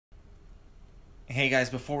Hey guys,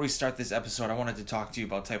 before we start this episode, I wanted to talk to you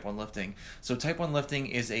about Type 1 Lifting. So Type 1 Lifting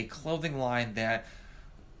is a clothing line that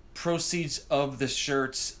proceeds of the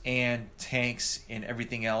shirts and tanks and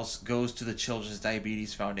everything else goes to the Children's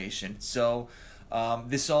Diabetes Foundation. So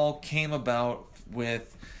this all came about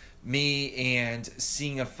with me and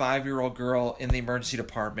seeing a 5-year-old girl in the emergency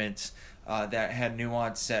department that had new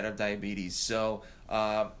onset of diabetes. So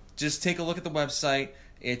just take a look at the website.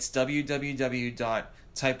 It's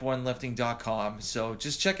www.type1lifting.com. So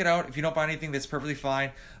just check it out. If you don't buy anything, that's perfectly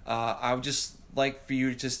fine. I would just like for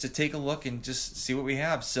you just to take a look and just see what we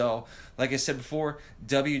have. So like I said before,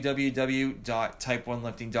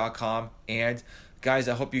 www.type1lifting.com. And guys,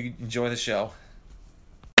 I hope you enjoy the show.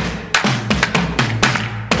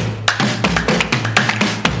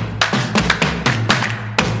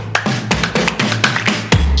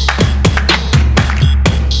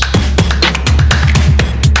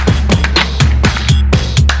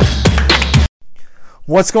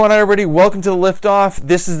 What's going on, everybody? Welcome to the Liftoff.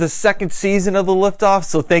 This is the second season of the Liftoff,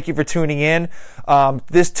 so thank you for tuning in.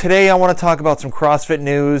 Today I want to talk about some CrossFit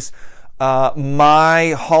news,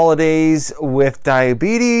 my holidays with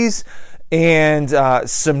diabetes, and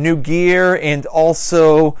some new gear, and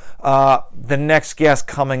also the next guest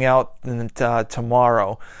coming out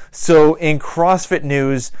tomorrow. So in CrossFit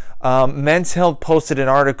news, Men's Health posted an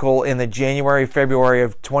article in the January-February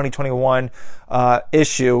of 2021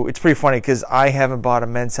 issue. It's pretty funny because I haven't bought a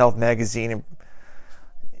Men's Health magazine in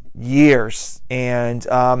years, and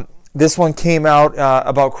this one came out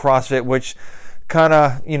about CrossFit, which kind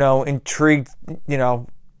of intrigued,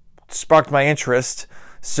 sparked my interest.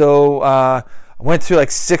 So I went to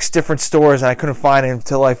like 6 different stores and I couldn't find it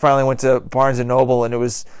until I finally went to Barnes and Noble, and it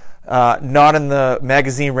was not in the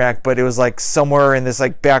magazine rack, but it was like somewhere in this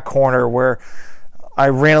like back corner where I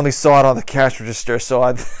randomly saw it on the cash register. So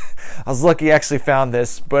I was lucky I actually found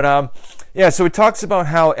this. But yeah, so it talks about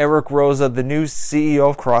how Eric Roza, the new CEO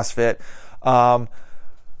of CrossFit,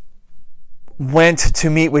 went to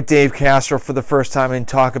meet with Dave Castro for the first time and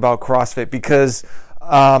talk about CrossFit, because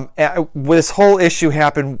this whole issue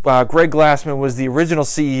happened. Greg Glassman was the original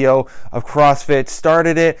CEO of CrossFit,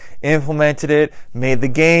 started it, implemented it, made the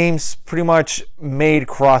games, pretty much made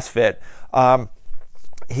CrossFit.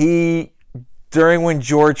 During when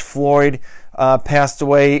George Floyd passed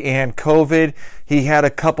away and COVID, he had a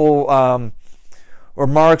couple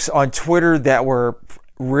remarks on Twitter that were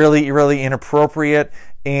really, really inappropriate,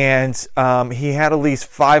 and he had at least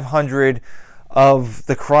 500 of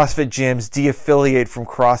the CrossFit gyms de-affiliate from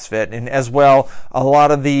CrossFit, and as well, a lot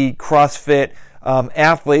of the CrossFit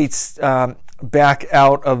athletes back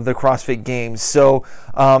out of the CrossFit Games. So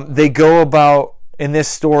they go about, in this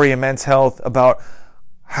story in Men's Health, about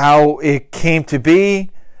how it came to be,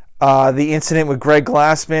 the incident with Greg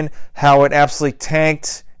Glassman, how it absolutely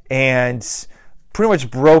tanked and pretty much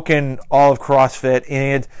broken all of CrossFit,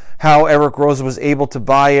 and how Eric Roza was able to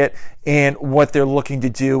buy it, and what they're looking to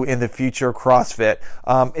do in the future of CrossFit.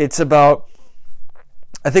 It's about,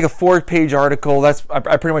 I think, a 4-page article. I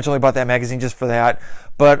pretty much only bought that magazine just for that.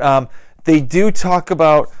 But they do talk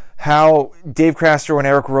about how Dave Castro and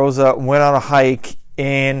Eric Roza went on a hike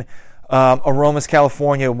in Aromas,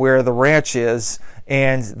 California, where the ranch is,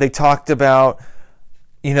 and they talked about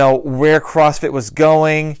where CrossFit was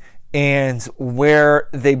going and where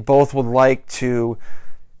they both would like to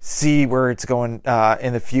see where it's going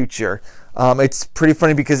in the future. It's pretty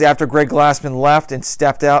funny because after Greg Glassman left and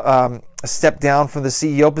stepped down from the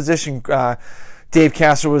CEO position, Dave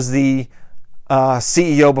Castro was the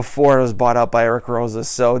CEO before it was bought out by Eric Roza.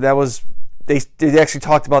 So that was, they actually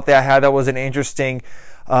talked about that, how that was an interesting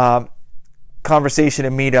conversation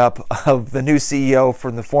and meetup of the new CEO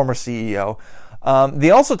from the former CEO. They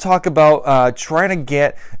also talk about trying to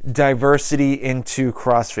get diversity into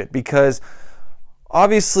CrossFit, because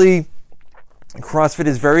obviously CrossFit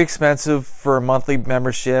is very expensive for a monthly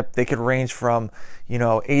membership. They could range from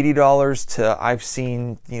 $80 to, I've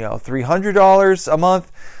seen $300 a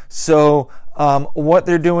month. So what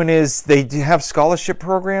they're doing is they do have scholarship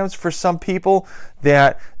programs for some people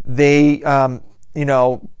that they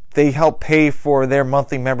they help pay for their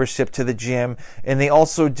monthly membership to the gym, and they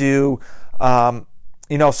also do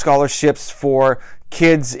scholarships for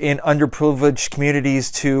kids in underprivileged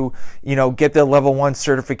communities to get their level 1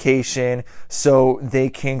 certification, so they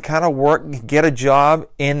can kind of get a job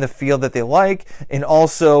in the field that they like, and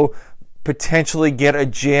also potentially get a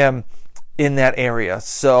gym in that area.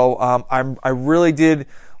 So I really did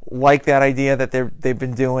like that idea that they've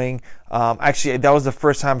been doing. Actually, that was the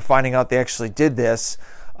first time finding out they actually did this.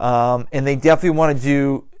 And they definitely want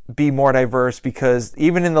to be more diverse, because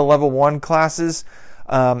even in the level 1 classes,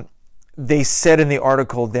 they said in the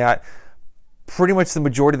article that pretty much the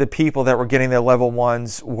majority of the people that were getting their level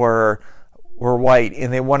 1s were white,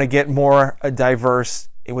 and they want to get more diverse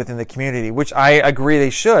within the community, which I agree they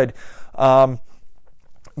should,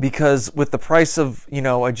 because with the price of,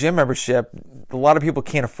 a gym membership, a lot of people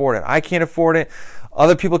can't afford it. I can't afford it.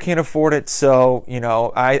 Other people can't afford it. So,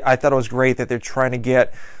 I thought it was great that they're trying to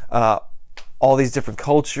get all these different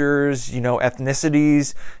cultures,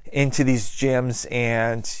 ethnicities into these gyms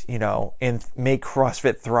and make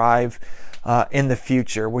CrossFit thrive in the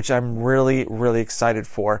future, which I'm really, really excited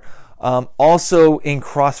for. Also in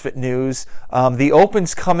CrossFit news, the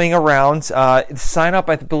Open's coming around. Sign up,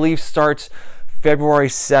 I believe, starts February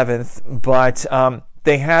 7th, but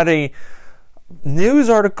they had a news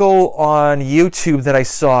article on YouTube that I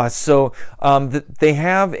saw. So they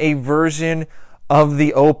have a version of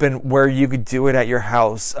the Open where you could do it at your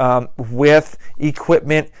house with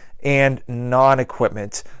equipment and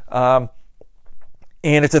non-equipment.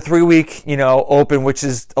 And it's a 3-week, Open, which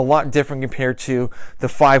is a lot different compared to the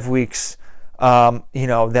 5 weeks,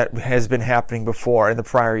 that has been happening before in the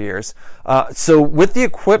prior years. So with the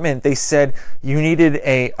equipment, they said you needed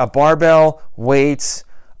a barbell, weights,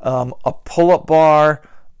 a pull-up bar,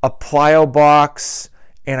 a plyo box,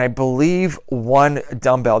 and I believe 1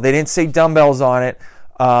 dumbbell. They didn't say dumbbells on it,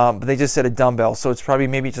 but they just said a dumbbell. So it's probably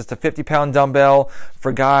maybe just a 50-pound dumbbell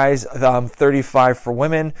for guys, 35 for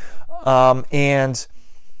women. And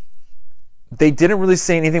they didn't really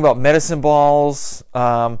say anything about medicine balls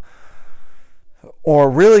or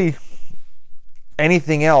really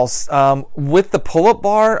anything else. With the pull-up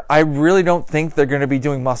bar, I really don't think they're going to be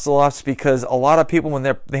doing muscle-ups, because a lot of people, when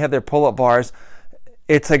they have their pull-up bars,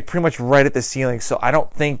 it's like pretty much right at the ceiling. So I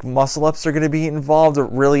don't think muscle-ups are going to be involved, or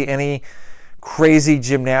really any crazy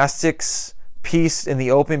gymnastics piece in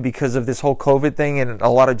the Open, because of this whole COVID thing and a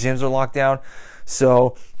lot of gyms are locked down.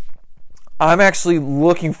 So I'm actually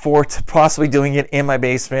looking forward to possibly doing it in my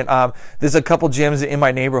basement. There's a couple gyms in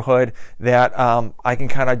my neighborhood that I can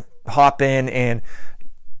kind of hop in and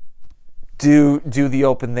do the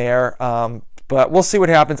Open there. But we'll see what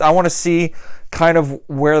happens. I want to see kind of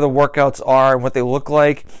where the workouts are and what they look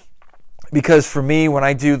like. Because for me, when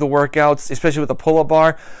I do the workouts, especially with the pull-up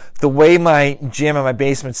bar, the way my gym and my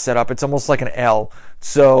basement's set up, it's almost like an L.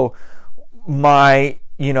 So my,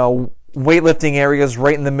 weightlifting area is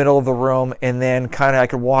right in the middle of the room, and then kind of I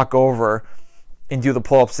could walk over and do the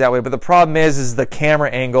pull-ups that way. But the problem is the camera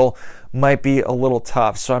angle might be a little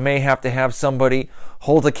tough. So I may have to have somebody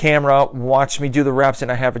hold the camera, watch me do the reps,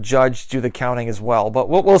 and I have a judge do the counting as well. But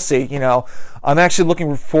we'll see. I'm actually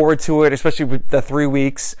looking forward to it, especially with the 3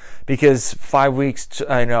 weeks, because 5 weeks,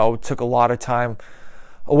 I know, took a lot of time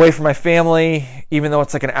away from my family, even though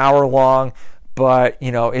it's like an hour long. But,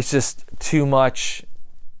 it's just too much,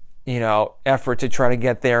 effort to try to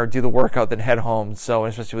get there, do the workout, then head home. So,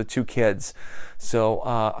 especially with 2 kids. So,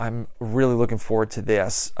 I'm really looking forward to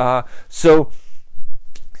this. So,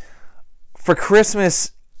 for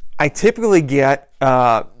Christmas, I typically get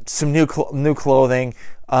some new clothing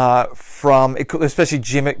from, especially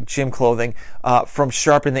gym clothing, from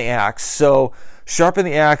Sharpen the Axe. So Sharpen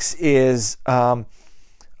the Axe is a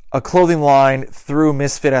clothing line through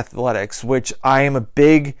Misfit Athletics, which I am a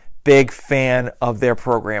big fan of their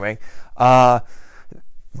programming.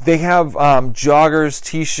 They have joggers,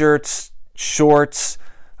 t-shirts, shorts,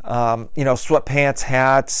 sweatpants,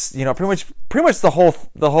 hats, pretty much the whole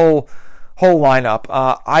lineup.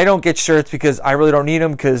 I don't get shirts because I really don't need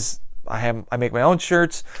them, because I make my own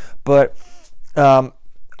shirts. But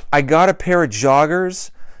I got a pair of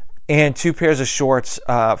joggers and 2 pairs of shorts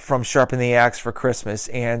from Sharpen the Axe for Christmas,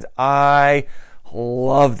 and I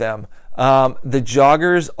love them. The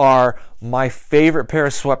joggers are my favorite pair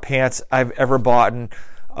of sweatpants I've ever bought.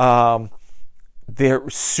 They're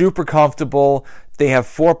super comfortable. They have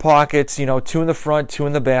 4 pockets, 2 in the front, 2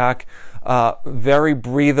 in the back. Very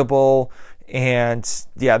breathable, and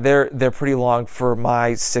yeah, they're pretty long for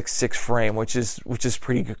my 6'6" frame, which is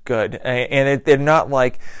pretty good. And they're not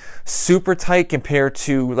like super tight compared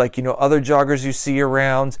to other joggers you see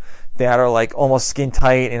around that are like almost skin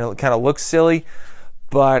tight and it kind of looks silly.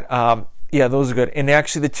 But yeah, those are good. And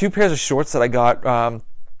actually, the 2 pairs of shorts that I got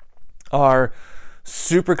are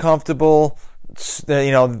super comfortable.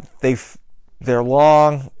 They're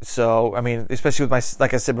long, so I mean, especially with my,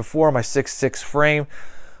 like I said before, my 6'6" frame.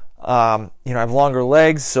 I have longer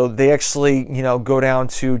legs, so they actually go down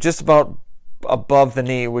to just about above the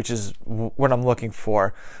knee, which is what I'm looking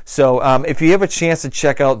for. So if you have a chance to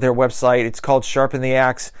check out their website, it's called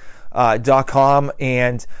sharpentheaxe.com,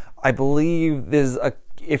 and I believe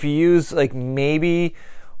if you use maybe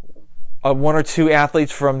one or two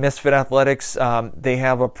athletes from Misfit Athletics. They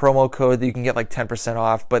have a promo code that you can get like 10%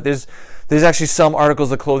 off. But there's actually some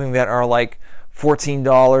articles of clothing that are like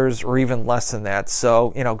 $14 or even less than that.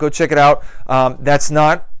 So, go check it out.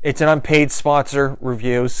 It's an unpaid sponsor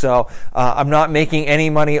review. So I'm not making any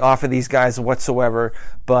money off of these guys whatsoever.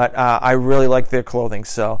 But I really like their clothing.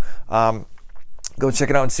 So go check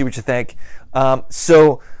it out and see what you think.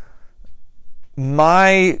 So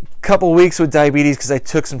my couple weeks with diabetes, because I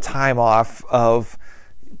took some time off of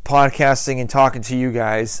podcasting and talking to you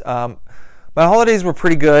guys. My holidays were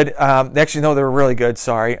pretty good. Actually, no, they were really good.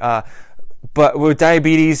 Sorry. But with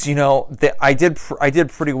diabetes, I did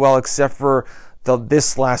pretty well, except for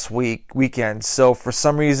this last weekend. So for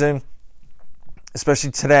some reason,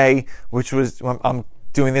 especially today, which was, I'm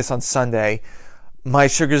doing this on Sunday, my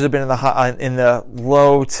sugars have been in the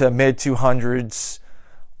low to mid 200s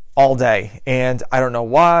all day, and I don't know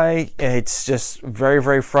why. It's just very,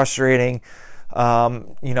 very frustrating.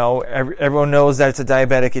 Everyone knows that it's a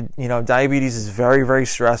diabetic. Diabetes is very, very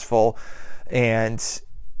stressful, and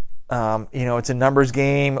it's a numbers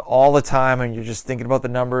game all the time, and you're just thinking about the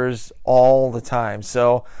numbers all the time.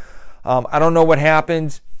 So I don't know what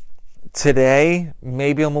happened today.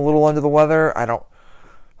 Maybe I'm a little under the weather. I don't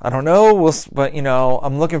know. But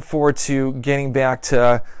I'm looking forward to getting back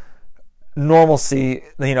to normalcy,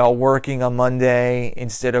 working on Monday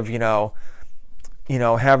instead of, having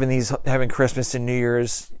Christmas and New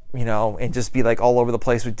Year's, and just be like all over the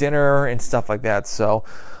place with dinner and stuff like that. So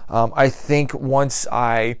I think once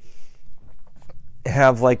I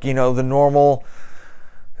have the normal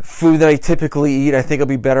food that I typically eat, I think it'll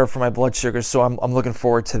be better for my blood sugar. So I'm looking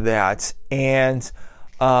forward to that. And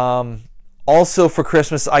also for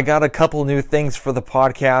Christmas, I got a couple new things for the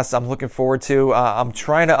podcast I'm looking forward to. I'm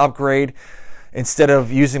trying to upgrade. Instead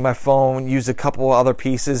of using my phone, use a couple other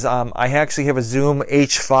pieces. I actually have a Zoom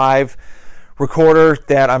H5 recorder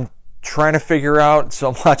that I'm trying to figure out. So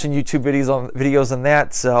I'm watching YouTube videos on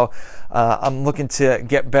that. So I'm looking to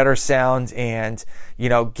get better sound and,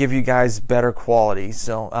 give you guys better quality.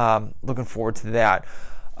 So looking forward to that.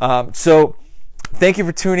 So thank you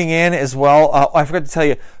for tuning in as well. I forgot to tell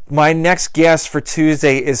you, my next guest for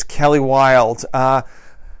Tuesday is Kelly Wild.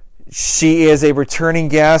 She is a returning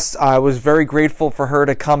guest. I was very grateful for her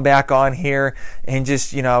to come back on here and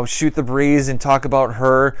just, shoot the breeze and talk about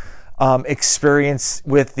her experience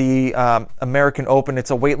with the American Open.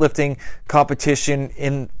 It's a weightlifting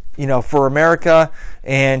competition for America,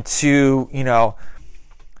 and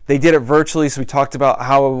they did it virtually. So we talked about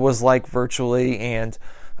how it was like virtually and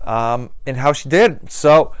how she did.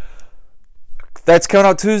 So that's coming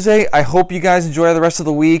out Tuesday. I hope you guys enjoy the rest of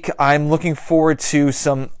the week. I'm looking forward to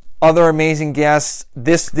some other amazing guests.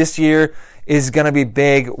 This year is going to be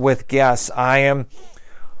big with guests. I am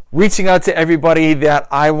reaching out to everybody that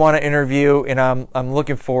I want to interview, and I'm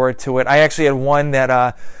looking forward to it. I actually had one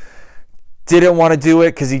that didn't want to do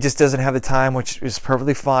it because he just doesn't have the time, which is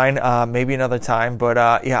perfectly fine. Maybe another time, but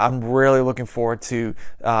I'm really looking forward to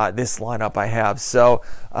this lineup I have. So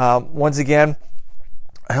once again,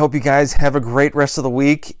 I hope you guys have a great rest of the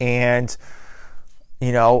week, and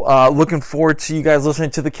looking forward to you guys listening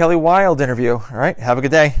to the Kelly Wild interview. All right, have a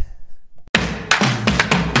good day.